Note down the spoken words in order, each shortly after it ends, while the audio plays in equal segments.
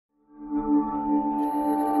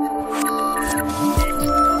Hello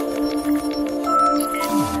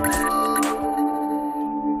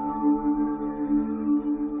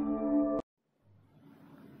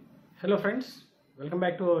friends, welcome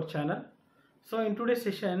back to our channel. So in today's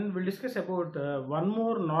session we'll discuss about one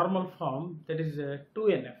more normal form, that is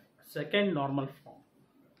 2NF, second normal form.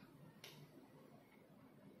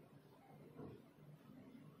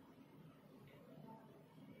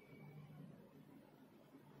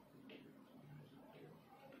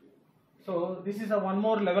 So this is a one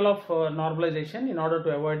more level of normalization in order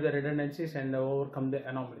to avoid the redundancies and overcome the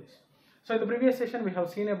anomalies. So in the previous session we have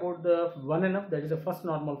seen about the 1NF, that is the first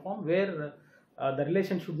normal form, where the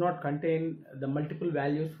relation should not contain the multiple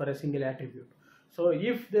values for a single attribute. So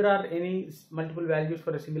if there are any multiple values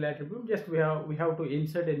for a single attribute, just we have to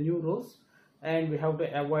insert a new rows and we have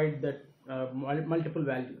to avoid that multiple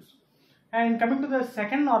values. And coming to the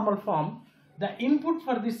second normal form, the input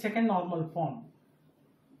for this second normal form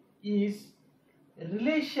is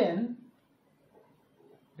relation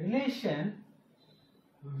with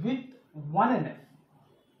 1NF.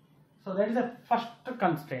 So that is the first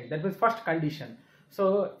constraint, that was first condition.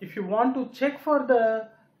 So if you want to check for the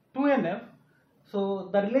 2NF,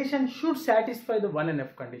 so the relation should satisfy the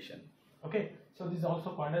 1NF condition. Okay, so this is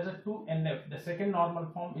also called as a 2NF. The second normal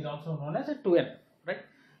form is also known as a 2NF, right?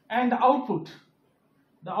 And the output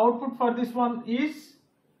for this one is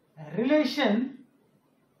relation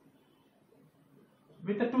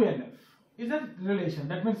with the 2NF. Is a relation,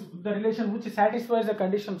 that means the relation which satisfies the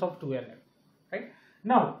conditions of 2NF, right?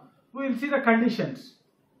 Now we will see the conditions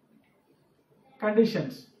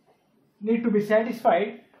need to be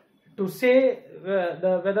satisfied to say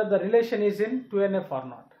whether the relation is in 2NF or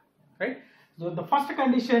not, right? So the first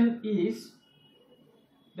condition is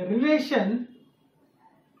the relation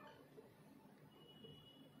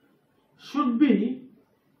should be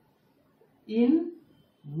in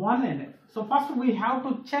 1NF. So first we have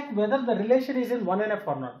to check whether the relation is in 1NF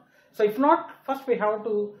or not. So if not, first we have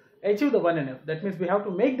to achieve the 1NF. That means we have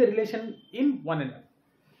to make the relation in 1NF.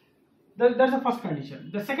 That's the first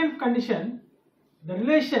condition. The second condition, the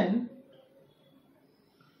relation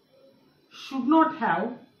should not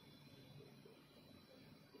have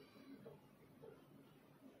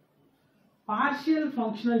partial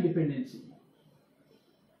functional dependency.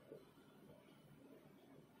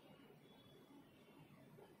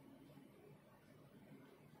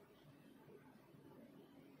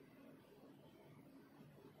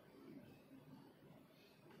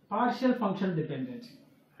 Partial functional dependency,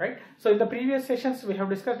 right? So in the previous sessions we have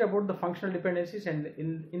discussed about the functional dependencies, and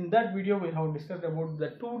in that video we have discussed about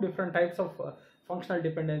the two different types of functional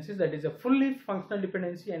dependencies, that is a fully functional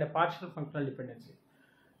dependency and a partial functional dependency,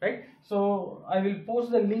 right? So I will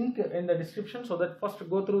post the link in the description, so that first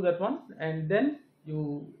go through that one and then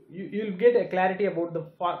you'll get a clarity about the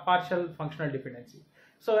partial functional dependency.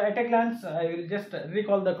 So at a glance I will just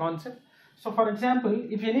recall the concept. So for example,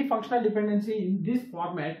 if any functional dependency in this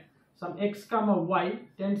format, some x comma y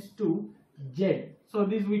tends to z, so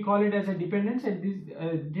this we call it as a dependence, and this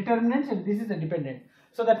determinants, and this is a dependent.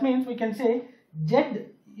 So that means we can say z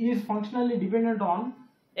is functionally dependent on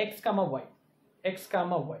x comma y,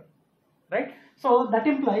 right? So that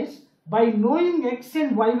implies by knowing x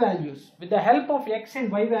and y values, with the help of x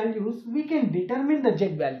and y values, we can determine the z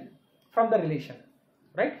value from the relation,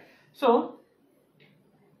 right? So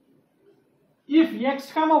if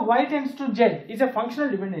x comma y tends to z is a functional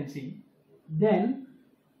dependency, then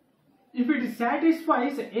if it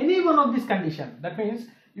satisfies any one of these conditions, that means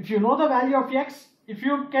if you know the value of x, if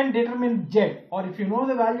you can determine z, or if you know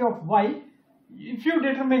the value of y, if you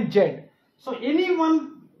determine z, so any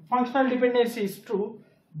one functional dependency is true,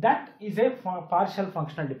 that is a partial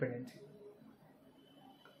functional dependency.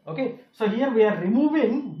 Okay, so here we are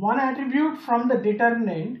removing one attribute from the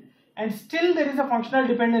determinant and still there is a functional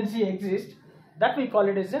dependency exists, that we call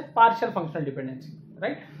it as a partial functional dependency,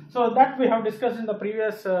 right? So that we have discussed in the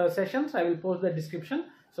previous sessions. I will post the description,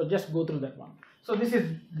 so just go through that one. So this is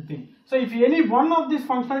the thing. So if any one of this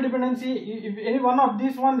functional dependency, if any one of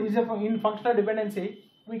this one is in functional dependency,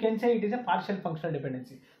 we can say it is a partial functional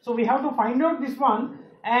dependency. So we have to find out this one,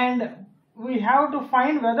 and we have to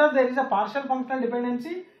find whether there is a partial functional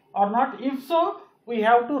dependency or not. If so, we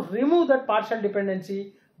have to remove that partial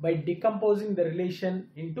dependency by decomposing the relation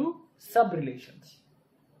into sub-relations.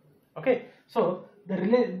 Okay, so the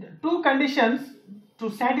two conditions to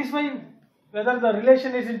satisfy whether the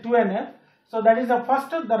relation is in 2NF. So that is the first,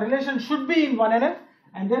 the relation should be in 1NF,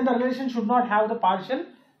 and then the relation should not have the partial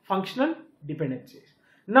functional dependencies.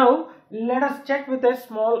 Now let us check with a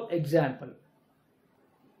small example.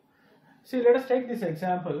 See, let us take this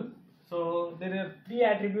example. So there are three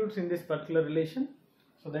attributes in this particular relation.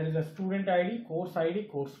 So that is a student ID, course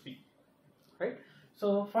fee, right?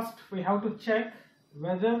 So first we have to check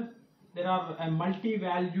whether there are a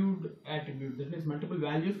multi-valued attribute, that means multiple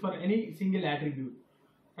values for any single attribute,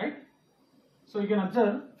 right? So you can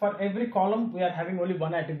observe for every column we are having only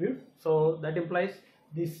one attribute, so that implies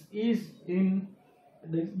this is in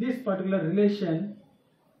this particular relation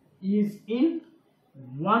is in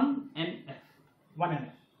 1NF,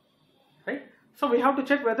 right? So we have to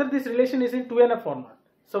check whether this relation is in 2NF or not.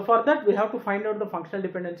 So for that we have to find out the functional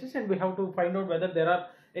dependencies, and we have to find out whether there are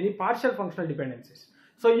any partial functional dependencies.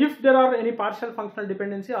 So if there are any partial functional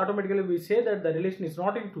dependency, automatically we say that the relation is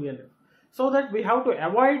not in 2NF. So that we have to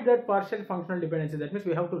avoid that partial functional dependency, that means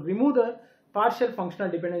we have to remove the partial functional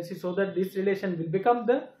dependency so that this relation will become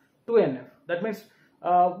the 2NF. That means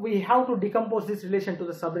we have to decompose this relation to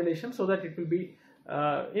the sub-relation so that it will be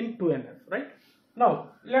in 2NF, right?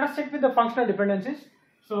 Now let us check with the functional dependencies.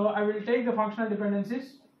 So I will take the functional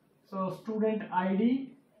dependencies. So student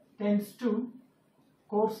ID tends to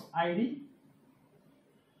course ID,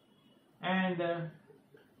 and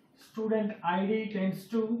student ID tends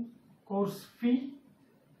to course fee,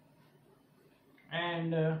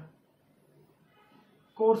 and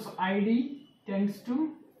course ID tends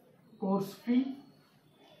to course fee,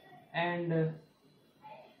 and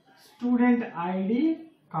student ID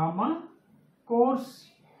comma course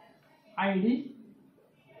ID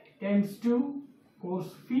tends to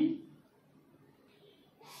course fee,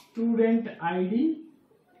 student ID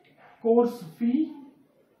course fee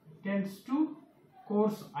tends to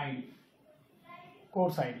course ID,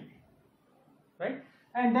 right?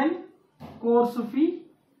 And then course fee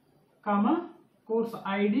comma course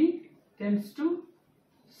ID tends to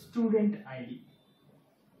student ID,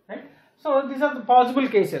 right? So these are the possible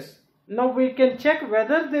cases. Now we can check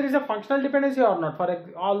whether there is a functional dependency or not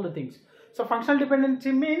for all the things. So functional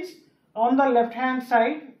dependency means on the left hand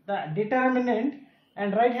side the determinant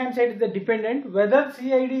and right hand side is the dependent, whether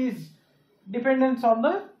CID is dependent on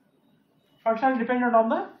the functional dependent on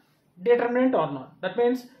the determinant or not. That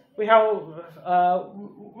means we have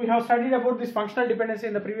studied about this functional dependency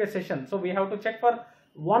in the previous session. So we have to check for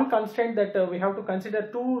one constraint, that we have to consider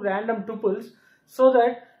two random tuples so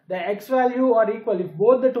that the x value are equal. If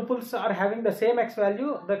both the tuples are having the same x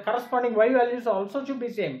value, the corresponding y values also should be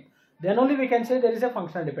same. Then only we can say there is a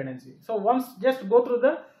functional dependency. So once just go through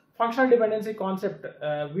the functional dependency concept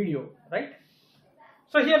video, right?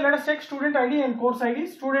 So here let us take student ID and course ID.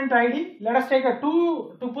 Student ID, let us take a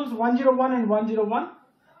two tuples 101 and 101.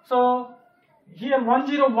 So here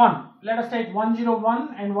 101, let us take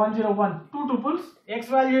 101 and 101, two tuples, x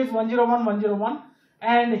value is 101, 101,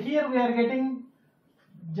 and here we are getting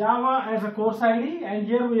Java as a course ID, and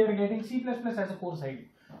here we are getting C++ as a course ID.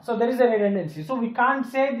 So there is a redundancy. So we can't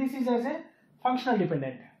say this is as a functional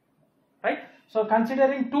dependent, right? So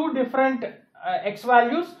considering two different x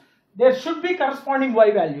values, there should be corresponding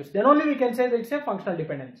y values. Then only we can say that it's a functional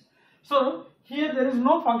dependency. So here there is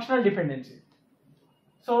no functional dependency.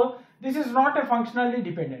 So this is not a functionally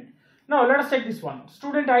dependent. Now let us take this one,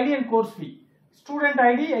 student ID and course fee. Student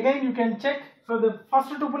ID, again you can check. So the first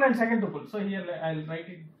tuple and second tuple. So here I'll write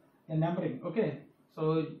it in numbering. Okay,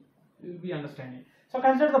 so you'll be understanding. So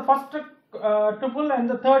consider the first tuple and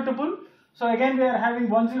the third tuple. So again we are having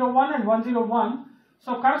 101 and 101.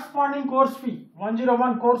 So corresponding course fee,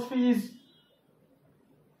 101 course fee is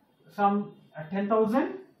some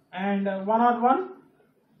 10,000 and 101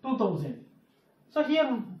 2,000. So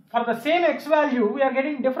here for the same x value we are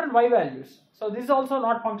getting different y values. So this is also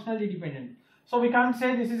not functionally dependent. So we can't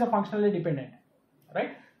say this is a functionally dependent,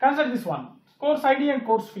 right? Consider this one, course ID and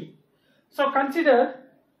course fee. So consider,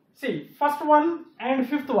 see, first one and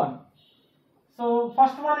fifth one. So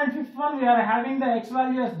first one and fifth one we are having the x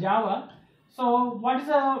value as Java. So what is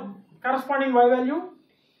the corresponding y value?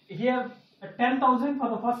 Here 10,000 for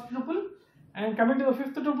the first tuple, and coming to the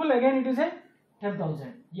fifth tuple again it is a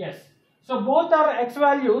 10,000. Yes. So both are x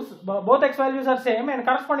values, both x values are same and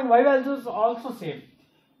corresponding y values also same.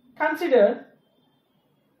 Consider,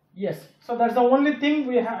 yes, so that's the only thing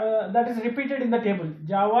we have that is repeated in the table,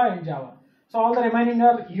 Java and Java. So all the remaining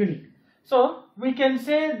are unique. So we can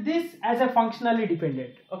say this as a functionally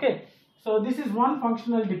dependent. Okay, so this is one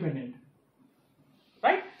functional dependent,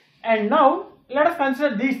 right? And now let us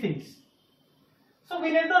consider these things. So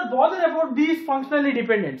we need not bother about these functionally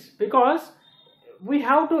dependents because we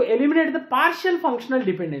have to eliminate the partial functional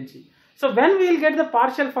dependency. So when we will get the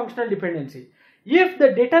partial functional dependency, if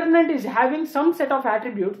the determinant is having some set of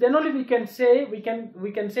attributes, then only we can say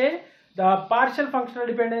the partial functional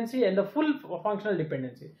dependency and the full functional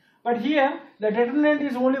dependency. But here the determinant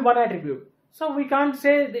is only one attribute, so we can't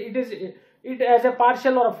say it is it as a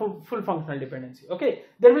partial or a full functional dependency. Okay,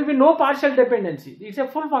 there will be no partial dependency. It's a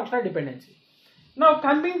full functional dependency. Now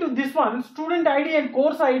coming to this one, student ID and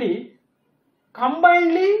course ID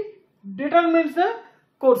combinedly determines the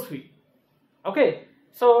course fee. Okay,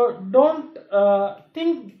 so don't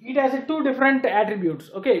think it as a two different attributes.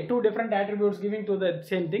 Okay, two different attributes giving to the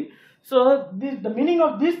same thing. So the meaning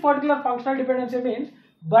of this particular functional dependency means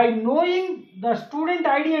by knowing the student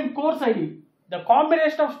ID and course ID, the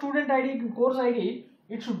combination of student ID and course ID,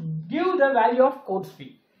 it should give the value of course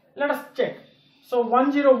fee. Let us check. So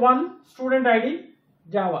 101 student ID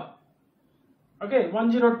Java. Okay,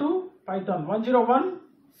 102 Python, 101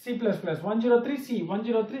 C++, 103 C,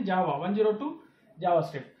 103 Java, 102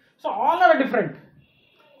 JavaScript. So all are different.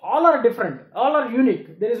 All are different. All are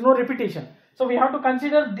unique. There is no repetition. So we have to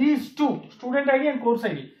consider these two, student ID and course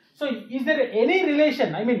ID. So is there any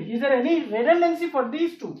relation? I mean, is there any redundancy for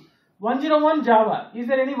these two? 101 Java. Is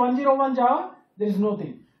there any 101 Java? There is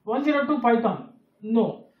nothing. 102 Python?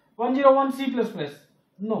 No. 101 C++?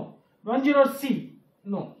 No. 10 C?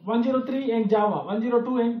 No. 103 and Java.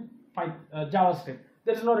 102 and JavaScript.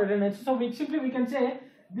 There is no redundancy. So we can say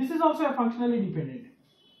this is also a functionally dependent.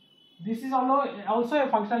 This is also a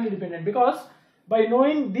functionally dependent, because by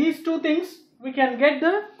knowing these two things we can get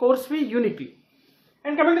the course fee uniquely.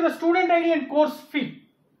 And coming to the student ID and course fee.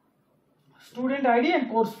 Student ID and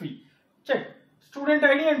course fee. Check. Student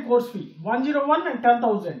ID and course fee. 101 and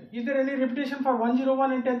 10,000. Is there any repetition for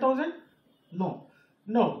 101 and 10,000? No.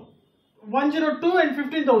 No. 102 and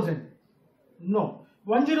 15,000? No.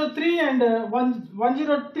 103 and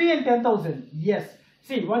 103 and 10,000? Yes.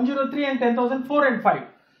 See, 103 and 10,000, 4 and 5.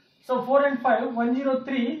 So 4 and 5,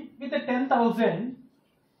 103 with a 10,000,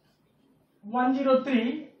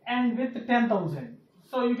 103 and with 10,000.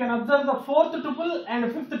 So you can observe the fourth tuple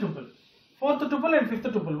and fifth tuple. Fourth tuple and fifth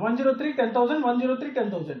tuple. 103, 10,000, 103,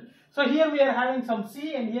 10,000. So here we are having some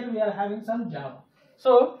C and here we are having some Java.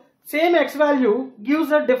 So same X value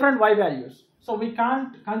gives a different Y values. So we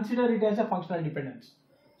can't consider it as a functional dependence.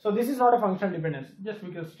 So this is not a functional dependence. Just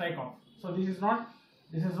we can strike off. So this is not,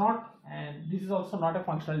 and this is also not a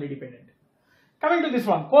functionally dependent. Coming to this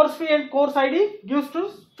one, course fee and course ID gives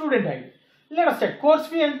to student ID. Let us check course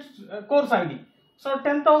fee and course ID. So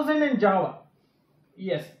 10,000 in Java.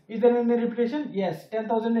 Yes. Is there any repetition? Yes.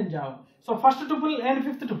 10,000 in Java. So first tuple and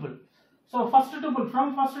fifth tuple. So first tuple,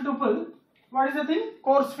 from first tuple, what is the thing?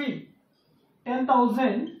 Course fee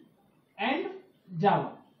 10,000 and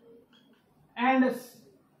Java. And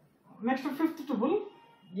next to fifth tuple,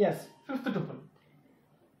 yes, fifth tuple.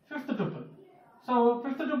 Fifth tuple. So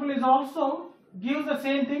fifth tuple is also gives the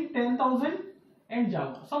same thing, 10,000 and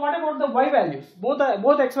Java. So what about the Y values?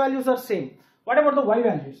 Both X values are same. What about the Y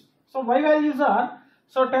values? So Y values are,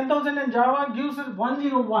 so 10,000 and Java gives us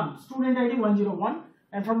 101, student ID 101,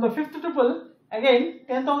 and from the fifth tuple again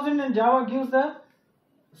 10,000 and Java gives the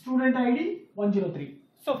student ID 103.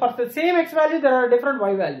 So for the same X value there are different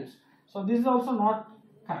Y values. So this is also not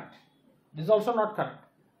correct. This is also not correct.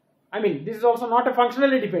 I mean, this is also not a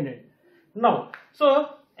functionally dependent. Now, so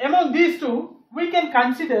among these two we can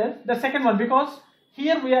consider the second one, because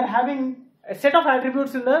here we are having a set of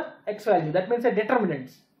attributes in the X value. That means a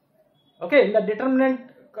determinants. Okay, in the determinant,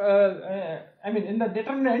 in the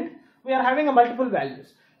determinant we are having a multiple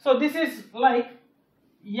values. So this is like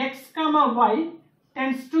X comma Y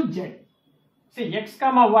tends to Z. See, X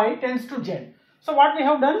comma Y tends to Z. So what we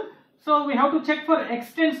have done? So we have to check for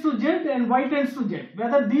X tends to Z and Y tends to Z,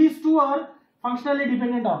 whether these two are functionally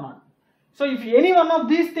dependent or not. So if any one of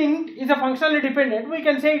these things is a functionally dependent, we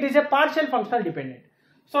can say it is a partial functional dependent.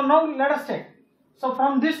 So now let us check. So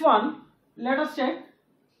from this one, let us check.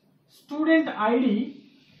 Student ID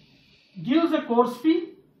gives a course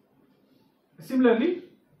fee. Similarly,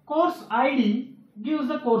 course ID gives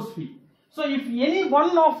the course fee. So if any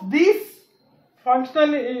one of these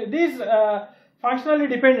functionally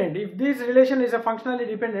dependent, if this relation is a functionally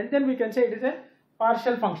dependent, then we can say it is a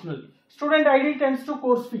partial functional. Student ID tends to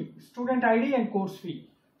course fee. Student ID and course fee.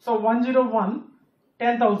 So 101,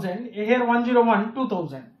 10,000. Here 101,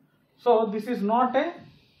 2,000. So this is not a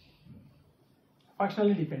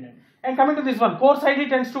functionally dependent. And coming to this one, course ID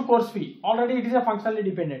tends to course fee. Already it is a functionally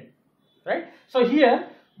dependent, right? So here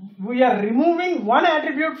we are removing one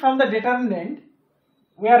attribute from the determinant.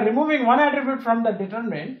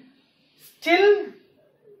 Still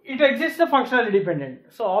it exists a functionally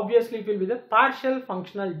dependent. So obviously it will be the partial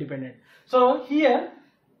functional dependent. So here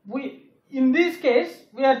in this case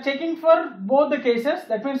we are checking for both the cases.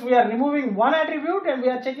 That means we are removing one attribute and we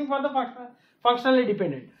are checking for the functionally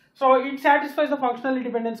dependent. So it satisfies the functionally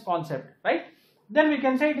dependence concept, right? Then we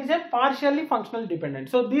can say it is a partially functional dependent.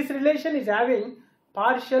 So this relation is having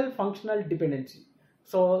partial functional dependency.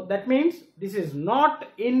 So that means this is not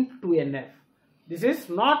in 2NF. This is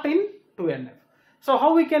not in 2NF. So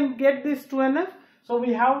how we can get this 2NF? So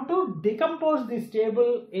we have to decompose this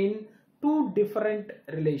table in two different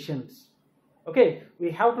relations. Okay,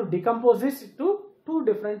 we have to decompose this to two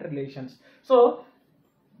different relations. So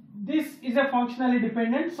this is a functionally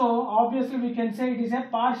dependent, so obviously we can say it is a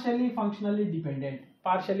partially functionally dependent.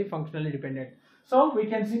 Partially functionally dependent. So we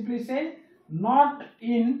can simply say not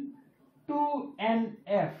in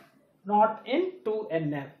 2NF. Not in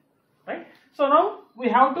 2NF. Right? So now we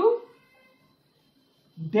have to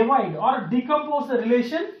divide or decompose the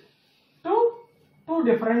relation to two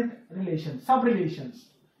different relations, sub-relations.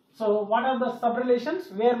 So what are the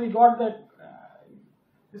sub-relations where we got the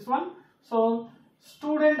this one? So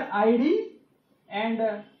student ID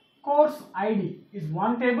and course ID is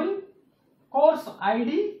one table, course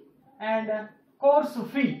ID and course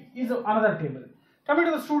fee is another table. Coming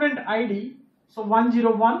to the student ID, so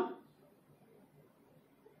 101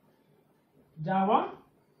 Java,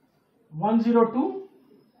 102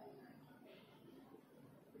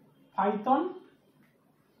 Python,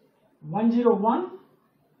 101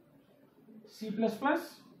 C++,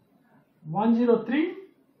 103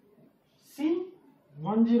 C,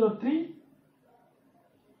 103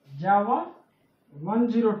 Java,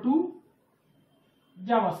 102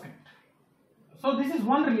 JavaScript. So this is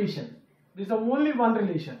one relation. This is only one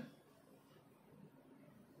relation.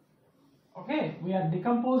 Okay, we are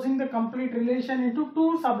decomposing the complete relation into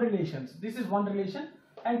two sub-relations. This is one relation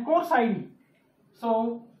and course ID.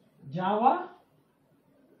 So Java,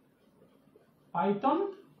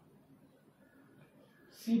 Python,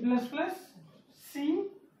 C++, C,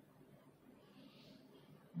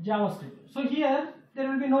 JavaScript. So here there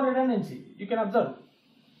will be no redundancy. You can observe.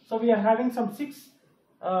 So we are having some 6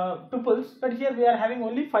 tuples, but here we are having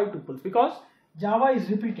only 5 tuples because Java is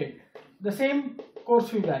repeated. The same course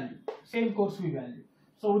fee value. Same course fee value.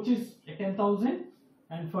 So which is 10,000,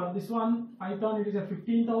 and for this one Python it is a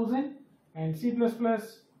 15,000, and C++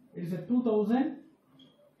 it is a 2,000,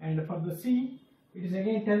 and for the C it is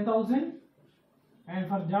again 10,000, and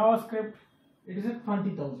for JavaScript it is a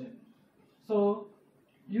 20,000. So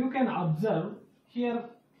you can observe here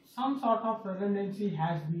some sort of redundancy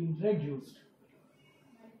has been reduced,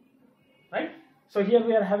 right? So here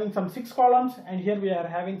we are having some 6 columns and here we are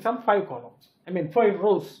having some 5 columns. I mean 5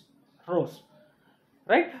 rows,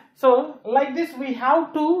 right? So like this we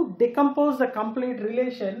have to decompose the complete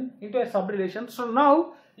relation into a sub-relation. So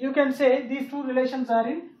now you can say these two relations are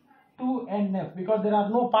in 2NF because there are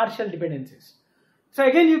no partial dependencies. So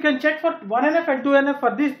again you can check for 1NF and 2NF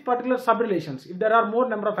for these particular sub-relations if there are more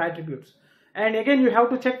number of attributes. And again you have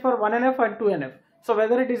to check for 1NF and 2NF. So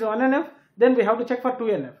whether it is 1NF, then we have to check for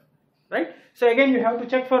 2NF. Right? So again you have to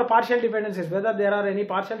check for partial dependencies, whether there are any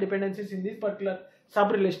partial dependencies in this particular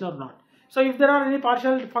sub-relation or not. So if there are any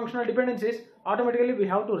partial functional dependencies, automatically we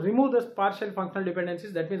have to remove the partial functional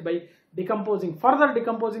dependencies. That means by further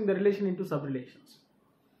decomposing the relation into sub-relations.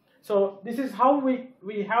 So this is how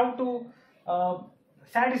we have to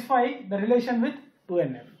satisfy the relation with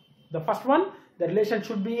 2NF. The first one, the relation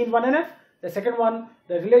should be in 1NF. The second one,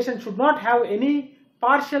 the relation should not have any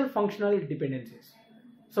partial functional dependencies.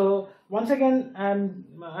 So once again,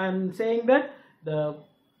 I'm saying that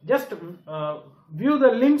just view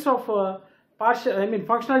the links of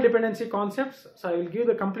functional dependency concepts. So I will give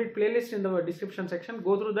the complete playlist in the description section.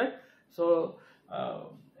 Go through that. So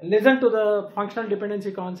listen to the functional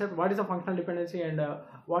dependency concept. What is a functional dependency and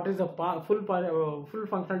what is the full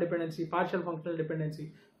functional dependency, partial functional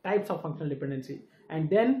dependency, types of functional dependency, and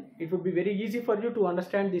then it would be very easy for you to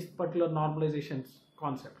understand this particular normalization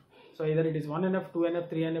concept. So either it is 1NF, 2NF,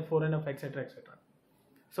 3NF, 4NF, etc. etc.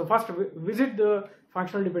 So first visit the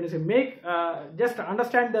functional dependency. Just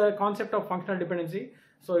understand the concept of functional dependency.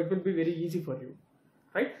 So it will be very easy for you,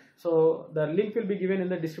 right? So the link will be given in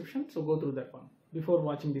the description. So go through that one before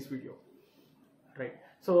watching this video, right?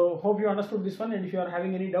 So hope you understood this one. And if you are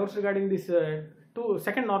having any doubts regarding this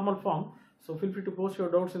second normal form, so feel free to post your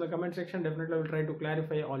doubts in the comment section. Definitely I will try to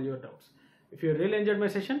clarify all your doubts. If you really enjoyed my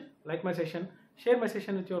session, like my session, share my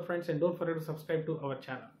session with your friends, and don't forget to subscribe to our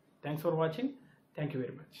channel. Thanks for watching. Thank you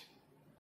very much.